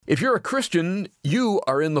If you're a Christian, you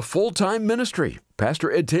are in the full-time ministry.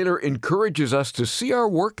 Pastor Ed Taylor encourages us to see our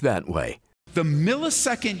work that way. The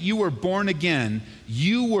millisecond you were born again,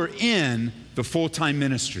 you were in the full-time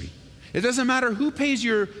ministry. It doesn't matter who pays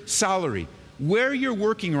your salary, where you're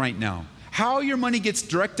working right now, how your money gets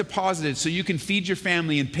direct deposited so you can feed your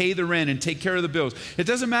family and pay the rent and take care of the bills. It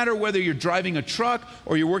doesn't matter whether you're driving a truck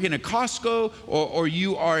or you're working at Costco or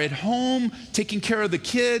you are at home taking care of the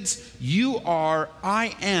kids.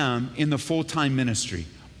 I am in the full-time ministry.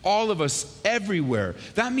 All of us everywhere.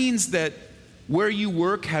 That means that where you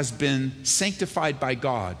work has been sanctified by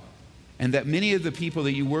God, and that many of the people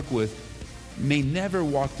that you work with may never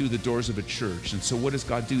walk through the doors of a church. And so what does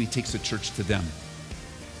God do? He takes the church to them.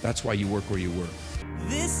 That's why you work where you work.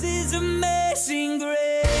 This is amazing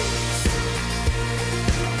grace.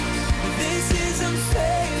 This is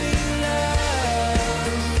unfailing love.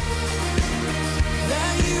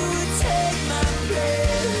 That you would take my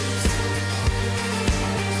place.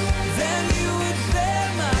 Then you would bear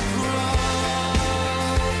my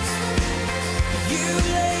cross. You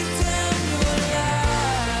laid down your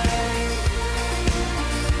life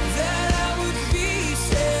that I would be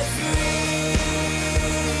set free.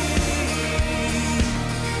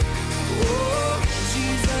 Oh,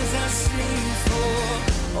 Jesus, I sing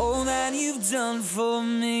for all that you've done for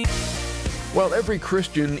me. While every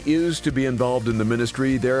Christian is to be involved in the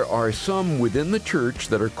ministry, there are some within the church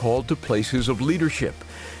that are called to places of leadership,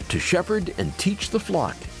 to shepherd and teach the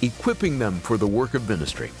flock, equipping them for the work of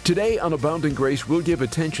ministry. Today on Abounding Grace, we'll give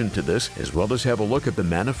attention to this, as well as have a look at the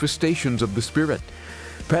manifestations of the Spirit.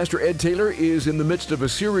 Pastor Ed Taylor is in the midst of a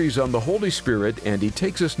series on the Holy Spirit, and he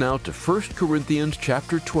takes us now to 1 Corinthians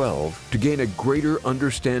chapter 12 to gain a greater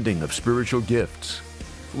understanding of spiritual gifts.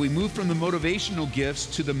 We move from the motivational gifts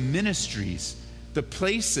to the ministries, the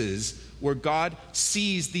places where God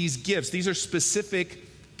sees these gifts. These are specific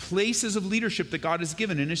places of leadership that God has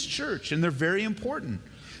given in His church, and they're very important.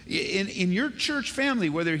 In your church family,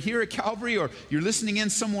 whether here at Calvary or you're listening in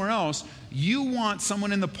somewhere else, you want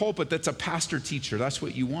someone in the pulpit that's a pastor-teacher. That's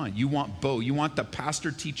what you want. You want both. You want the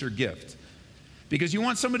pastor-teacher gift. Because you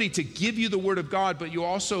want somebody to give you the Word of God, but you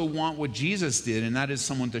also want what Jesus did, and that is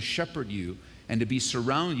someone to shepherd you and to be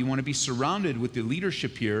surrounded. You want to be surrounded with the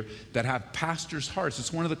leadership here that have pastors' hearts.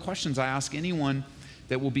 It's one of the questions I ask anyone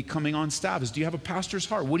that will be coming on staff is, do you have a pastor's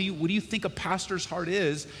heart? What do you think a pastor's heart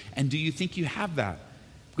is? And do you think you have that?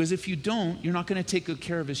 Because if you don't, you're not going to take good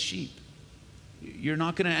care of his sheep. You're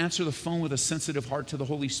not going to answer the phone with a sensitive heart to the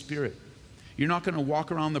Holy Spirit. You're not going to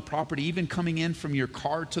walk around the property, even coming in from your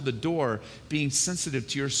car to the door, being sensitive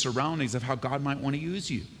to your surroundings of how God might want to use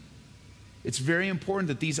you. It's very important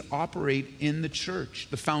that these operate in the church.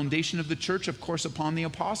 The foundation of the church, of course, upon the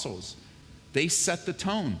apostles. They set the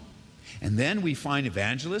tone. And then we find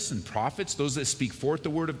evangelists and prophets, those that speak forth the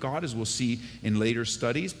word of God, as we'll see in later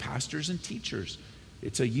studies, pastors and teachers.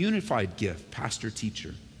 It's a unified gift,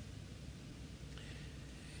 pastor-teacher.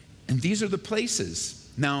 And these are the places.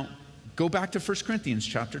 Now, go back to 1 Corinthians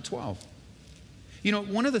chapter 12. You know,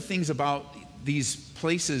 one of the things about these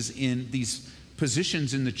places in these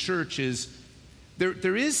positions in the church is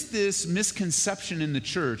there is this misconception in the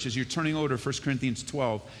church, as you're turning over to 1 Corinthians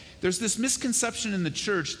 12, there's this misconception in the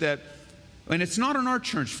church that, and it's not in our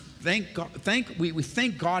church, we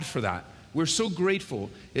thank God for that. We're so grateful.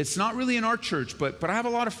 It's not really in our church, but I have a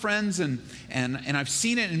lot of friends and I've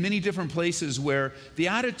seen it in many different places where the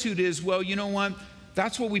attitude is, well, you know what?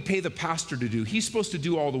 That's what we pay the pastor to do. He's supposed to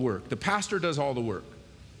do all the work. The pastor does all the work.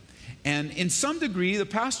 And in some degree, the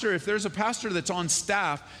pastor, if there's a pastor that's on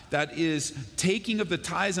staff that is taking of the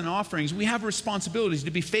tithes and offerings, we have responsibilities to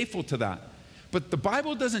be faithful to that. But the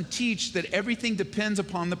Bible doesn't teach that everything depends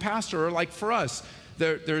upon the pastor. Or like for us,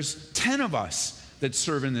 there's 10 of us that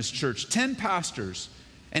serve in this church, 10 pastors,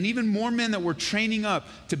 and even more men that we're training up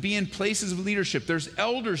to be in places of leadership. There's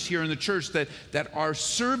elders here in the church that are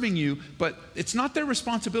serving you, but it's not their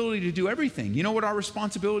responsibility to do everything. You know what our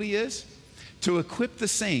responsibility is? To equip the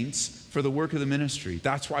saints for the work of the ministry.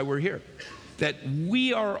 That's why we're here. That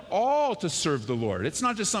we are all to serve the Lord. It's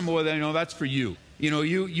not just something, well, you know, that's for you. You know,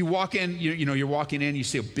 you walk in, you're walking in, you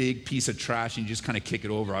see a big piece of trash, and you just kind of kick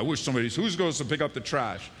it over. I wish who's going to pick up the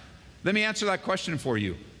trash? Let me answer that question for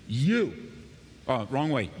you. You. Oh,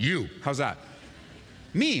 wrong way. You. How's that?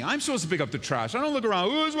 Me. I'm supposed to pick up the trash. I don't look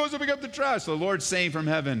around. Who's supposed to pick up the trash? The Lord's saying from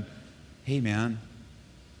heaven, hey, man,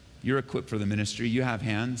 you're equipped for the ministry. You have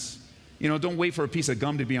hands. You know, don't wait for a piece of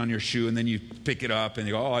gum to be on your shoe and then you pick it up and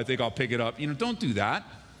you go, oh, I think I'll pick it up. You know, don't do that.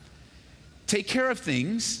 Take care of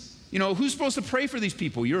things. You know, who's supposed to pray for these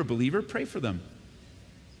people? You're a believer, pray for them.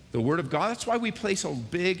 The Word of God, that's why we place a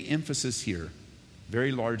big emphasis here,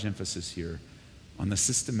 very large emphasis here, on the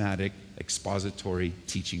systematic expository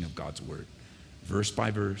teaching of God's word. Verse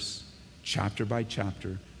by verse, chapter by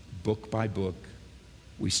chapter, book by book.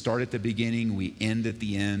 We start at the beginning, we end at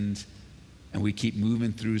the end, and we keep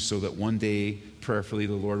moving through so that one day, prayerfully,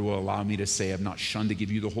 the Lord will allow me to say, I've not shunned to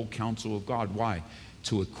give you the whole counsel of God. Why?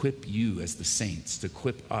 To equip you as the saints, to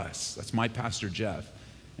equip us. That's my pastor, Jeff.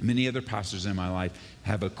 And many other pastors in my life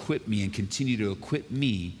have equipped me and continue to equip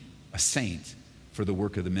me, a saint, for the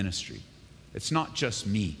work of the ministry. It's not just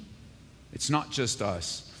me. It's not just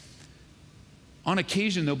us. On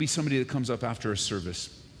occasion, there'll be somebody that comes up after a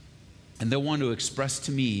service, and they'll want to express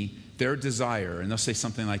to me their desire, and they'll say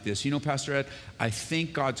something like this, you know, Pastor Ed, I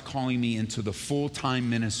think God's calling me into the full-time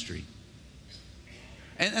ministry.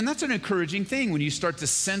 And that's an encouraging thing when you start to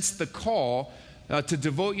sense the call to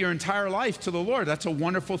devote your entire life to the Lord. That's a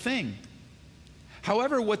wonderful thing.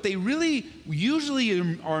 However, what they really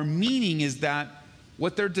usually are meaning is that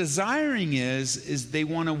what they're desiring is they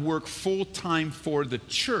want to work full-time for the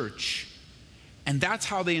church. And that's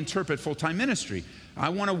how they interpret full-time ministry. I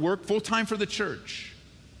want to work full-time for the church.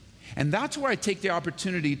 And that's where I take the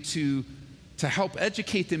opportunity to help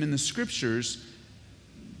educate them in the scriptures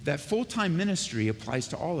that full-time ministry applies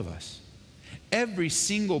to all of us. Every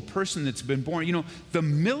single person that's been born, you know, the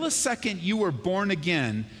millisecond you were born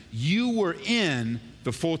again, you were in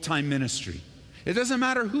the full-time ministry. It doesn't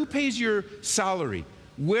matter who pays your salary,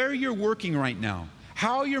 where you're working right now,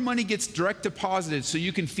 how your money gets direct deposited so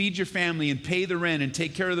you can feed your family and pay the rent and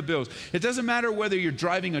take care of the bills. It doesn't matter whether you're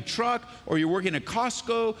driving a truck or you're working at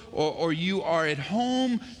Costco or you are at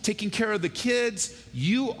home taking care of the kids.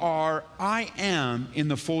 I am in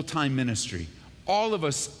the full-time ministry. All of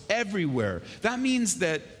us everywhere. That means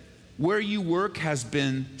that where you work has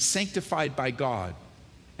been sanctified by God,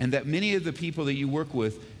 and that many of the people that you work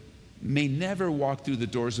with may never walk through the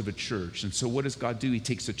doors of a church. And so what does God do? He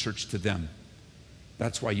takes the church to them.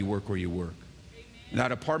 That's why you work where you work. Amen.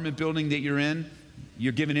 That apartment building that you're in,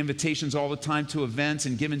 you're given invitations all the time to events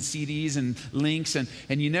and given CDs and links, and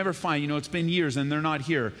you never find, you know, it's been years and they're not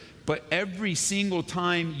here. But every single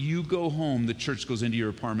time you go home, the church goes into your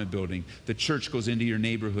apartment building. The church goes into your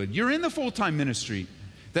neighborhood. You're in the full-time ministry.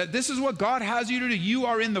 That this is what God has you to do. You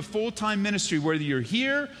are in the full-time ministry, whether you're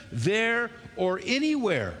here, there, or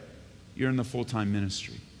anywhere. You're in the full-time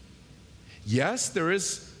ministry. Yes, there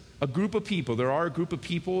is a group of people. There are a group of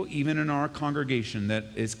people, even in our congregation,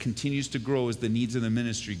 that continues to grow as the needs of the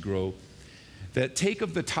ministry grow, that take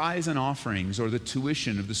of the tithes and offerings or the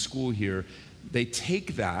tuition of the school here. They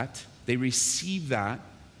take that, they receive that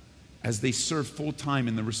as they serve full-time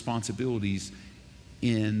in the responsibilities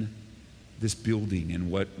in this building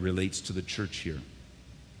and what relates to the church here.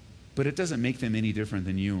 But it doesn't make them any different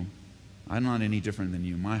than you. I'm not any different than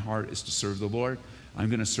you. My heart is to serve the Lord. I'm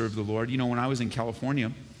going to serve the Lord. You know, when I was in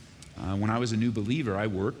California, when I was a new believer, I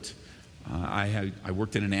worked. I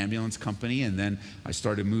worked in an ambulance company, and then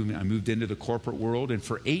I moved into the corporate world, and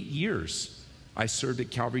for 8 years, I served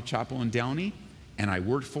at Calvary Chapel in Downey, and I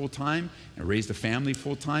worked full-time, and raised a family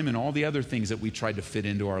full-time, and all the other things that we tried to fit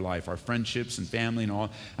into our life, our friendships and family and all.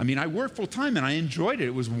 I mean, I worked full-time, and I enjoyed it.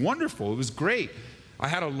 It was wonderful. It was great. I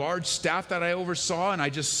had a large staff that I oversaw, and I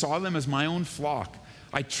just saw them as my own flock.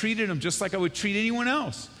 I treated them just like I would treat anyone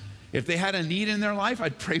else. If they had a need in their life,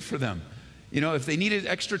 I'd pray for them. You know, if they needed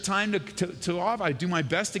extra time to off, I'd do my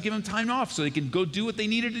best to give them time off so they can go do what they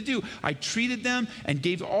needed to do. I treated them and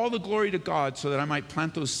gave all the glory to God so that I might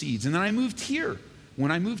plant those seeds. And then I moved here.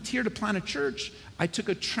 When I moved here to plant a church, I took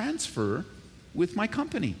a transfer with my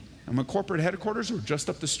company. And my corporate headquarters were just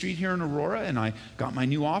up the street here in Aurora, and I got my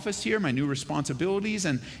new office here, my new responsibilities,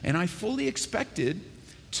 and I fully expected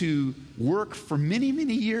to work for many,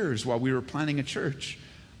 many years while we were planning a church.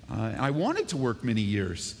 I wanted to work many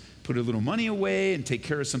years, put a little money away and take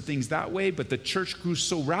care of some things that way, but the church grew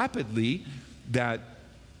so rapidly that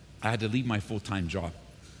I had to leave my full-time job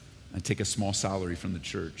and take a small salary from the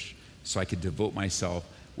church so I could devote myself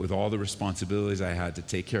with all the responsibilities I had to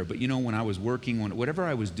take care of. But you know, when I was working, whatever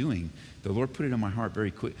I was doing, the Lord put it in my heart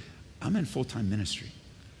very quick. I'm in full-time ministry.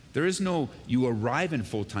 There is no, you arrive in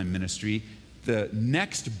full-time ministry, the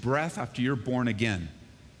next breath after you're born again,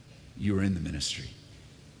 you're in the ministry.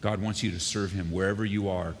 God wants you to serve him wherever you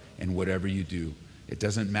are and whatever you do. It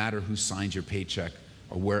doesn't matter who signs your paycheck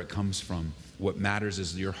or where it comes from. What matters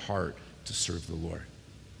is your heart to serve the Lord.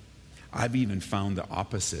 I've even found the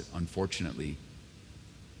opposite, unfortunately.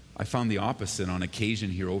 I found the opposite on occasion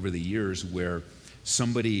here over the years where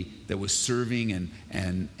somebody that was serving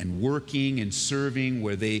and working and serving,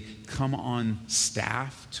 where they come on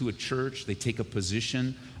staff to a church, they take a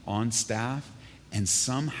position on staff, and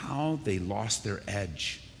somehow they lost their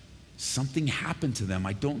edge. Something happened to them.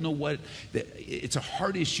 I don't know what. It's a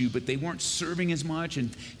heart issue, but they weren't serving as much, and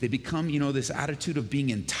they become, this attitude of being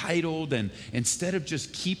entitled, and instead of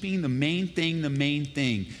just keeping the main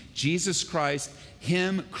thing, Jesus Christ,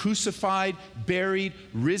 him crucified, buried,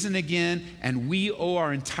 risen again, and we owe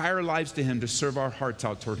our entire lives to him to serve our hearts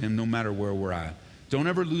out toward him no matter where we're at. Don't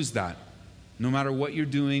ever lose that. No matter what you're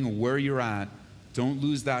doing or where you're at, don't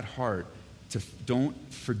lose that heart. Don't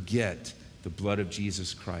forget the blood of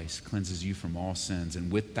Jesus Christ cleanses you from all sins.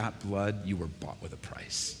 And with that blood, you were bought with a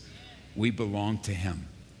price. We belong to him.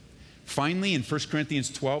 Finally, in 1 Corinthians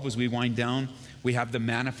 12, as we wind down, we have the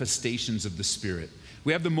manifestations of the Spirit.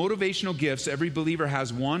 We have the motivational gifts. Every believer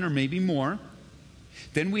has one or maybe more.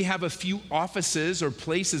 Then we have a few offices or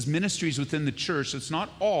places, ministries within the church. It's not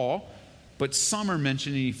all, but some are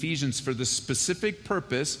mentioned in Ephesians for the specific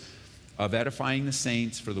purpose of edifying the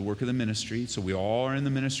saints for the work of the ministry. So we all are in the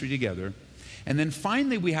ministry together. And then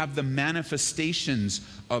finally, we have the manifestations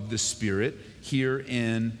of the Spirit here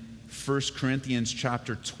in 1 Corinthians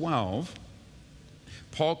chapter 12.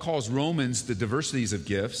 Paul calls Romans the diversities of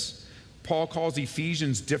gifts. Paul calls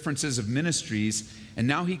Ephesians differences of ministries. And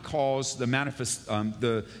now he calls these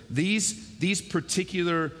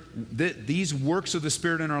works of the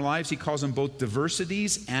Spirit in our lives, he calls them both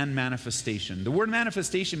diversities and manifestation. The word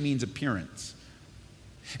manifestation means appearance.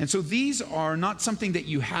 And so these are not something that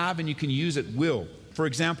you have and you can use at will. For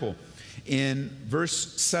example, in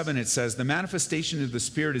verse 7 it says, the manifestation of the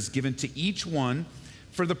Spirit is given to each one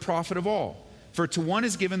for the profit of all. For to one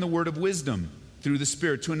is given the word of wisdom through the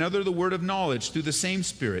Spirit, to another the word of knowledge through the same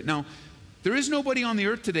Spirit. Now, there is nobody on the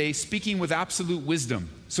earth today speaking with absolute wisdom.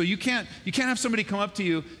 So you can't have somebody come up to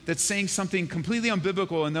you that's saying something completely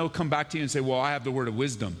unbiblical and they'll come back to you and say, well, I have the word of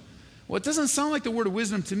wisdom. Well, it doesn't sound like the word of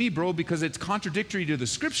wisdom to me, bro, because it's contradictory to the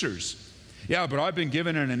scriptures. Yeah, but I've been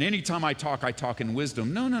given it, and any time I talk in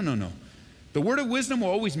wisdom. No. The word of wisdom will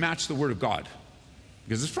always match the word of God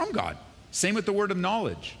because it's from God. Same with the word of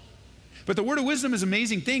knowledge. But the word of wisdom is an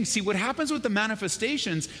amazing thing. See, what happens with the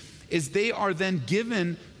manifestations is they are then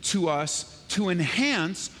given to us to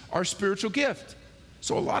enhance our spiritual gift.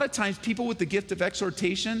 So a lot of times people with the gift of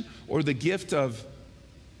exhortation or the gift of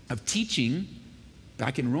teaching,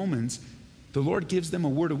 back in Romans, the Lord gives them a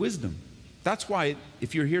word of wisdom. That's why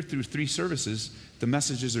if you're here through 3 services, the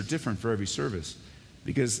messages are different for every service,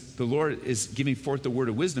 because the Lord is giving forth the word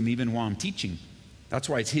of wisdom even while I'm teaching. That's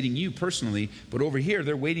why it's hitting you personally, but over here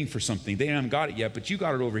they're waiting for something. They haven't got it yet, but you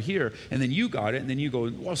got it over here, and then you got it, and then you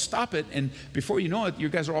go, well, stop it, and before you know it, you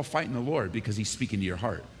guys are all fighting the Lord because he's speaking to your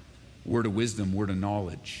heart. Word of wisdom, word of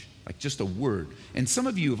knowledge, like just a word. And some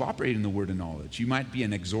of you have operated in the word of knowledge. You might be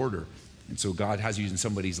an exhorter. And so God has you in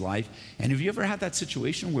somebody's life. And have you ever had that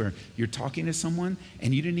situation where you're talking to someone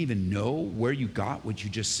and you didn't even know where you got what you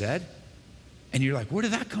just said? And you're like, where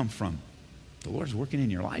did that come from? The Lord's working in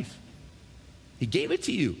your life. He gave it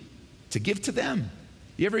to you to give to them.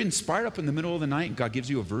 You ever inspired up in the middle of the night and God gives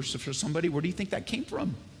you a verse for somebody? Where do you think that came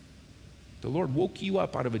from? The Lord woke you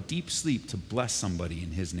up out of a deep sleep to bless somebody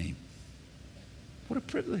in his name. What a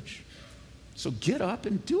privilege. So get up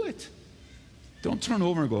and do it. Don't turn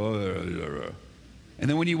over and go, and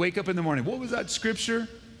then when you wake up in the morning, what was that scripture?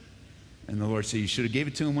 And the Lord said, you should have gave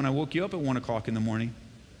it to him when I woke you up at 1 o'clock in the morning.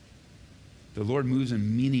 The Lord moves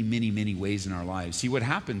in many ways in our lives. See, what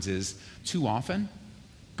happens is, too often,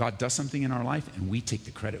 God does something in our life and we take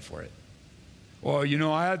the credit for it. Well,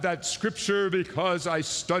 I had that scripture because I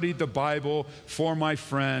studied the Bible for my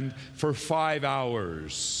friend for 5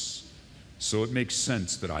 hours. So it makes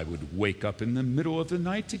sense that I would wake up in the middle of the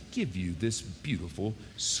night to give you this beautiful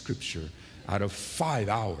scripture. Out of 5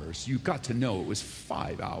 hours, you got to know it was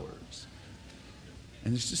 5 hours.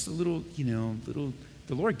 And it's just a little,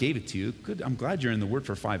 the Lord gave it to you. Good, I'm glad you're in the Word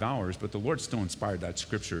for 5 hours, but the Lord still inspired that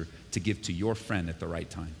scripture to give to your friend at the right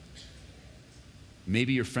time.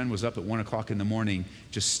 Maybe your friend was up at 1 o'clock in the morning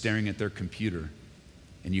just staring at their computer,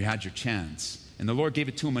 and you had your chance. And the Lord gave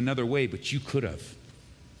it to him another way, but you could have.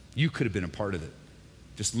 You could have been a part of it.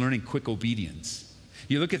 Just learning quick obedience.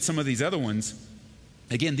 You look at some of these other ones.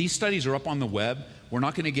 Again, these studies are up on the web. We're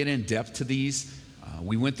not going to get in depth to these.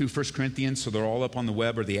 We went through 1 Corinthians, so they're all up on the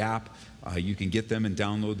web or the app. You can get them and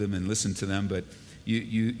download them and listen to them. But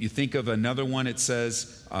you think of another one, it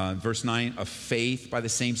says, verse 9, of faith by the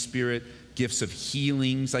same Spirit, gifts of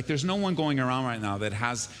healings. Like there's no one going around right now that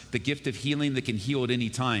has the gift of healing that can heal at any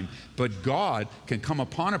time. But God can come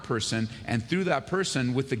upon a person, and through that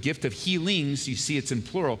person with the gift of healings, you see it's in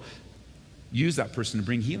plural, use that person to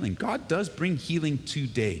bring healing. God does bring healing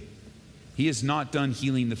today. He is not done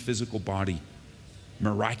healing the physical body.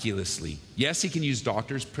 miraculously. Yes, he can use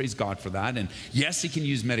doctors, praise God for that. And yes, he can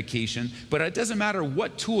use medication, but it doesn't matter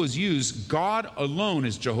what tool is used. God alone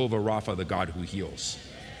is Jehovah Rapha, the God who heals.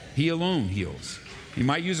 He alone heals. He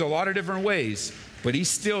might use a lot of different ways, but he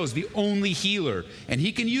still is the only healer. And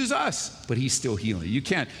he can use us, but he's still healing. You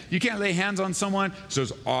can't lay hands on someone who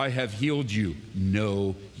says, I have healed you.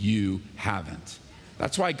 No, you haven't.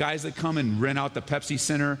 That's why guys that come and rent out the Pepsi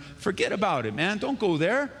Center, forget about it, man. Don't go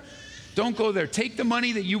there. Don't go there. Take the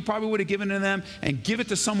money that you probably would have given to them and give it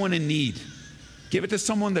to someone in need. Give it to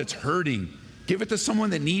someone that's hurting. Give it to someone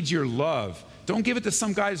that needs your love. Don't give it to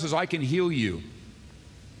some guy who says, I can heal you.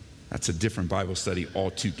 That's a different Bible study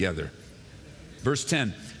altogether. Verse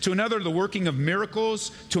 10, to another the working of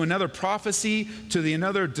miracles, to another prophecy, to the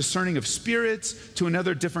another discerning of spirits, to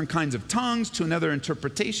another different kinds of tongues, to another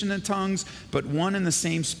interpretation in tongues, but one and the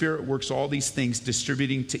same Spirit works all these things,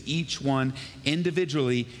 distributing to each one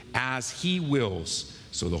individually as he wills.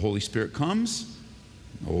 So the Holy Spirit comes,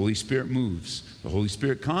 the Holy Spirit moves. The Holy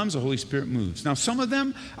Spirit comes, the Holy Spirit moves. Now, some of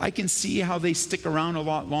them, I can see how they stick around a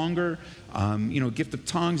lot longer. Gift of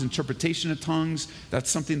tongues, interpretation of tongues, that's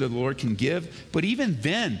something that the Lord can give. But even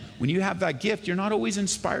then, when you have that gift, you're not always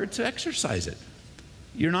inspired to exercise it.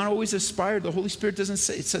 You're not always inspired. The Holy Spirit doesn't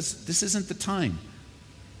say, it says, this isn't the time.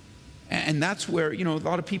 And that's where, a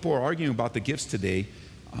lot of people are arguing about the gifts today,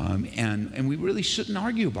 and we really shouldn't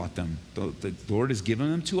argue about them. The Lord has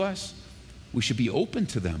given them to us. We should be open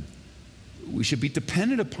to them. We should be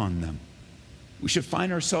dependent upon them. We should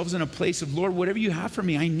find ourselves in a place of, Lord, whatever you have for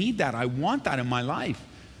me, I need that. I want that in my life.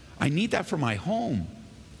 I need that for my home.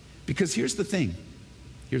 Because here's the thing.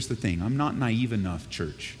 I'm not naive enough,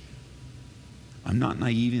 church. I'm not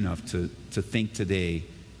naive enough to think today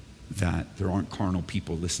that there aren't carnal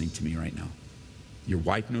people listening to me right now. Your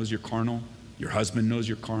wife knows you're carnal. Your husband knows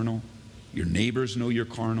you're carnal. Your neighbors know you're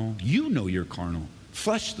carnal. You know you're carnal.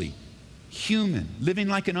 Fleshly. Human. Living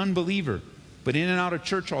like an unbeliever. But in and out of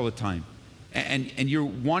church all the time. And you're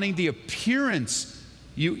wanting the appearance,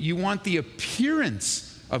 you want the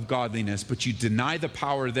appearance of godliness, but you deny the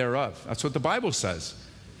power thereof. That's what the Bible says.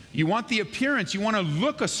 You want the appearance, you want to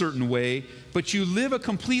look a certain way, but you live a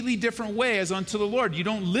completely different way as unto the Lord. You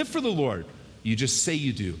don't live for the Lord. You just say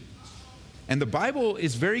you do. And the Bible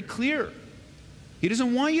is very clear. He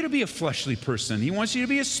doesn't want you to be a fleshly person. He wants you to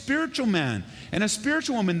be a spiritual man and a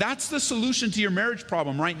spiritual woman. That's the solution to your marriage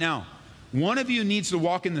problem right now. One of you needs to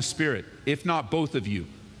walk in the Spirit, if not both of you.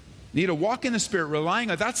 Need to walk in the Spirit, relying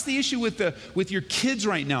on. That's the issue with your kids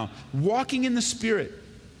right now. Walking in the Spirit.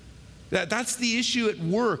 That's the issue at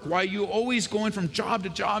work. Why you always going from job to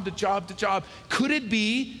job to job to job. Could it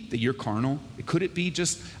be that you're carnal? Could it be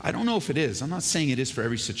just, I don't know if it is. I'm not saying it is for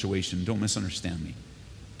every situation. Don't misunderstand me.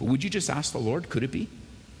 But would you just ask the Lord, could it be?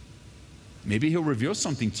 Maybe He'll reveal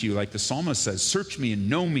something to you like the psalmist says, search me and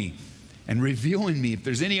know me. And reveal in me if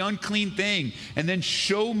there's any unclean thing, and then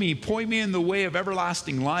show me, point me in the way of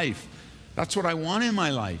everlasting life. That's what I want in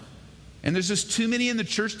my life. And there's just too many in the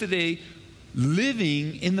church today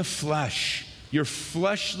living in the flesh. You're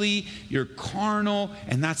fleshly, you're carnal,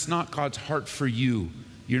 and that's not God's heart for you.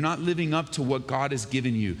 You're not living up to what God has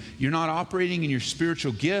given you. You're not operating in your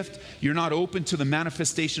spiritual gift. You're not open to the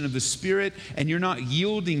manifestation of the Spirit, and you're not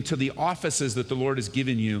yielding to the offices that the Lord has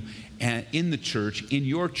given you in the church, in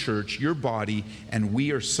your church, your body, and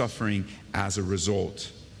we are suffering as a result.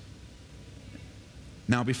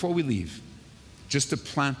 Now, before we leave, just to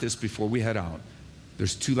plant this before we head out,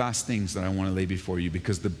 there's two last things that I want to lay before you,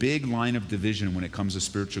 because the big line of division when it comes to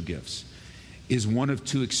spiritual gifts is one of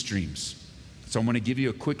two extremes. So I'm going to give you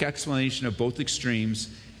a quick explanation of both extremes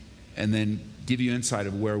and then give you insight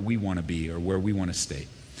of where we want to be or where we want to stay.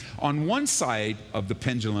 On one side of the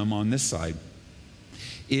pendulum, on this side,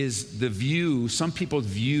 is the view, some people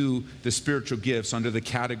view the spiritual gifts under the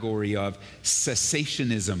category of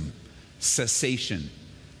cessationism. Cessation.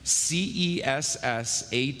 C-E-S-S-A-T-I-O-N.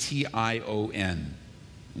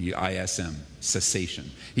 I-S-M.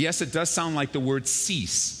 Cessation. Yes, it does sound like the word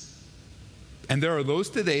cease. And there are those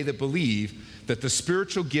today that believe that the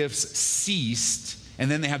spiritual gifts ceased, and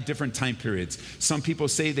then they have different time periods. Some people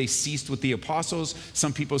say they ceased with the apostles.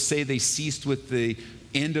 Some people say they ceased with the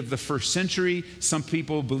end of the first century. Some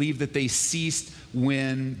people believe that they ceased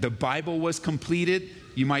when the Bible was completed.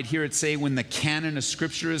 You might hear it say when the canon of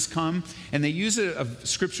Scripture has come. And they use a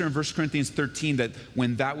Scripture in 1 Corinthians 13 that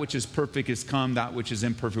when that which is perfect is come, that which is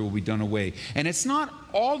imperfect will be done away. And it's not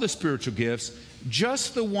all the spiritual gifts,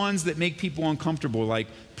 just the ones that make people uncomfortable, like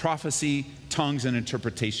prophecy, tongues, and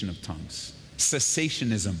interpretation of tongues.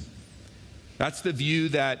 Cessationism. That's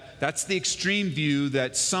the extreme view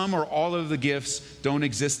that some or all of the gifts don't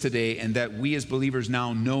exist today, and that we as believers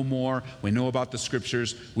now know more. We know about the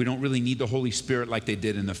scriptures. We don't really need the Holy Spirit like they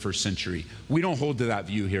did in the first century. We don't hold to that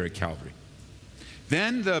view here at Calvary.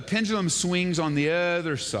 Then the pendulum swings on the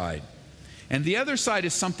other side. And the other side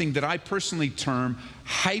is something that I personally term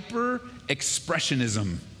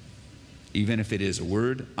hyper-expressionism. Even if it is a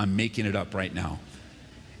word, I'm making it up right now.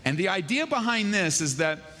 And the idea behind this is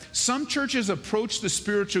that some churches approach the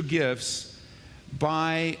spiritual gifts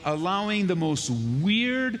by allowing the most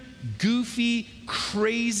weird, goofy,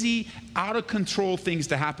 crazy, out of control things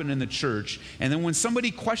to happen in the church. And then when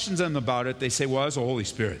somebody questions them about it, they say, well, that's the Holy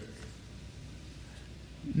Spirit.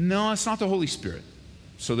 No, it's not the Holy Spirit.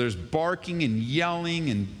 So there's barking and yelling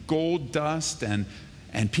and gold dust and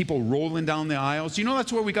people rolling down the aisles. You know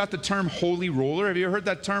that's where we got the term holy roller. Have you ever heard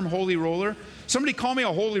that term, holy roller? Somebody called me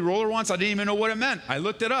a holy roller once. I didn't even know what it meant. I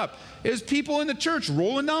looked it up. It was people in the church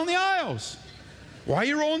rolling down the aisles. Why are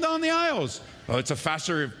you rolling down the aisles? Oh, it's a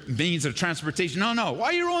faster means of transportation. No. Why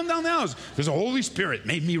are you rolling down the aisles? There's a Holy Spirit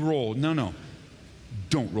made me roll. No.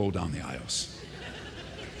 Don't roll down the aisles.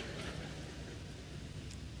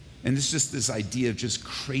 And it's just this idea of just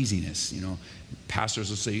craziness, you know. Pastors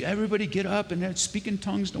will say, everybody get up and speak in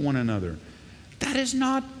tongues to one another. That is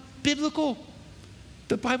not biblical.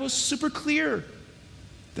 The Bible's super clear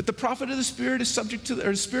that the prophet of the Spirit is subject to,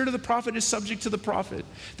 or the spirit of the prophet is subject to the prophet.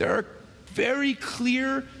 There are very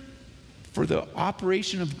clear for the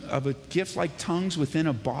operation of a gift like tongues within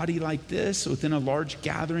a body like this, within a large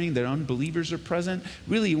gathering that unbelievers are present.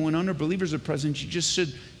 Really, when unbelievers are present, you just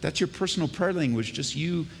should, that's your personal prayer language, just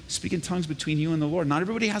you speak in tongues between you and the Lord. Not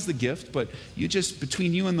everybody has the gift, but you just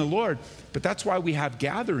between you and the Lord. But that's why we have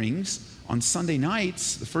gatherings on Sunday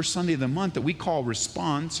nights, the first Sunday of the month, that we call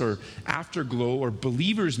response or afterglow or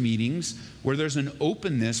believers meetings, where there's an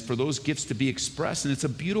openness for those gifts to be expressed, and it's a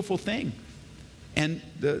beautiful thing. And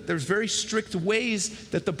there's very strict ways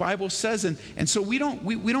that the Bible says, and so we don't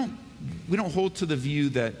hold to the view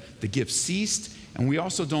that the gift ceased, and we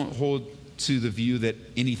also don't hold to the view that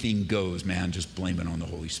anything goes, man, just blame it on the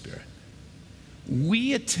Holy Spirit.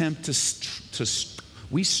 We attempt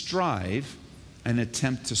we strive and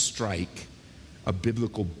attempt to strike a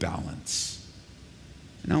biblical balance.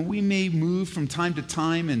 Now, we may move from time to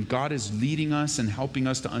time, and God is leading us and helping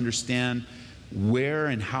us to understand where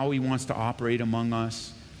and how he wants to operate among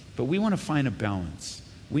us. But we want to find a balance.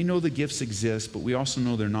 We know the gifts exist, but we also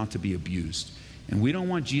know they're not to be abused. And we don't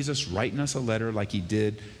want Jesus writing us a letter like he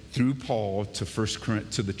did through Paul to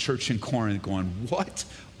the church in Corinth going, what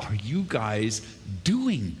are you guys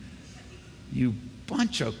doing? You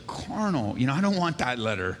bunch of carnal. I don't want that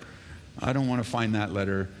letter. I don't want to find that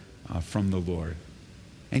letter from the Lord.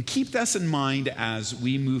 And keep this in mind as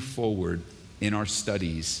we move forward in our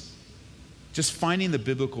studies. Just finding the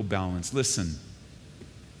biblical balance. Listen,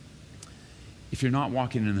 if you're not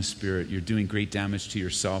walking in the Spirit, you're doing great damage to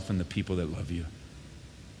yourself and the people that love you.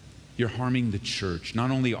 You're harming the church,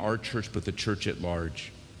 not only our church, but the church at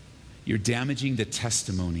large. You're damaging the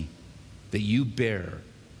testimony that you bear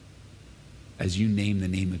as you name the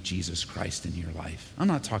name of Jesus Christ in your life. I'm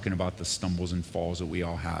not talking about the stumbles and falls that we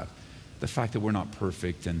all have. The fact that we're not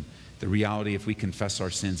perfect, and the reality if we confess our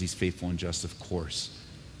sins, he's faithful and just, of course.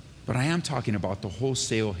 But I am talking about the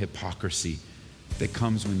wholesale hypocrisy that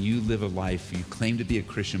comes when you live a life, you claim to be a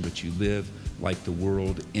Christian, but you live like the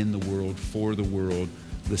world, in the world, for the world.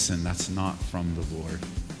 Listen, that's not from the Lord.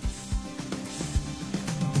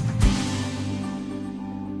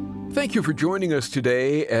 Thank you for joining us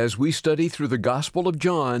today as we study through the Gospel of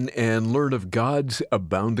John and learn of God's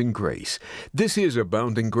abounding grace. This is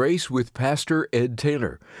Abounding Grace with Pastor Ed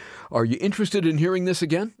Taylor. Are you interested in hearing this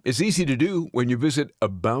again? It's easy to do when you visit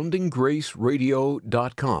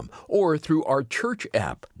aboundinggraceradio.com or through our church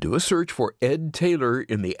app. Do a search for Ed Taylor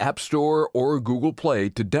in the App Store or Google Play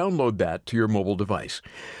to download that to your mobile device.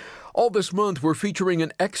 All this month, we're featuring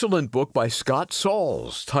an excellent book by Scott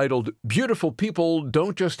Sauls titled Beautiful People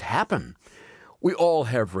Don't Just Happen. We all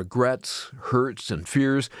have regrets, hurts, and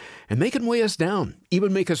fears, and they can weigh us down,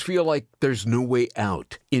 even make us feel like there's no way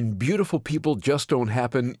out. In Beautiful People Just Don't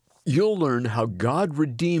Happen, you'll learn how God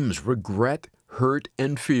redeems regret, hurt,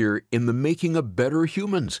 and fear in the making of better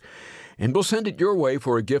humans. And we'll send it your way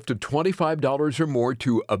for a gift of $25 or more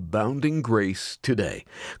to Abounding Grace today.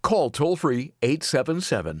 Call toll-free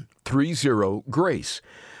 877-30-GRACE.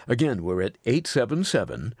 Again, we're at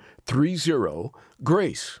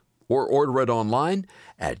 877-30-GRACE. or order it online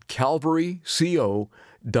at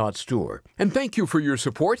calvaryco.store. And thank you for your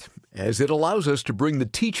support, as it allows us to bring the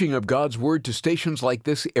teaching of God's Word to stations like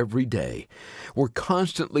this every day. We're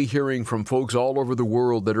constantly hearing from folks all over the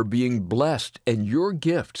world that are being blessed, and your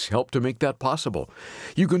gifts help to make that possible.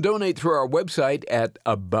 You can donate through our website at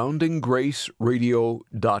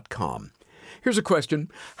aboundinggraceradio.com. Here's a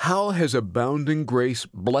question. How has Abounding Grace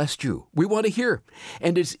blessed you? We want to hear.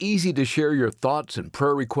 And it's easy to share your thoughts and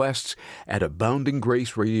prayer requests at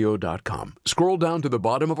aboundinggraceradio.com. Scroll down to the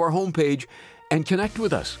bottom of our homepage and connect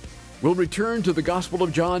with us. We'll return to the Gospel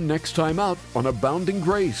of John next time out on Abounding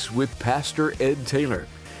Grace with Pastor Ed Taylor.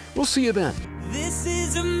 We'll see you then. This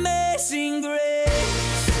is amazing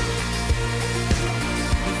grace.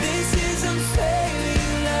 This is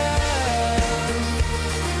unfailing love.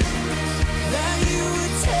 That you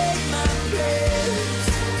would take my place.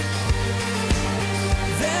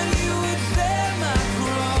 That you would bear my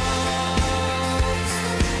cross.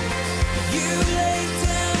 You laid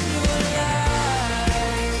down your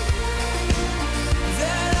life.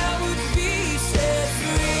 That I would be set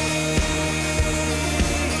free.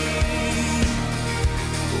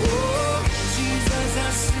 Oh, Jesus, I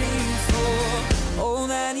sing for all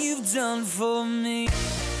that you've done for me.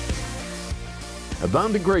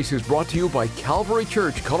 Abounding Grace is brought to you by Calvary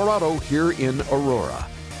Church, Colorado, here in Aurora.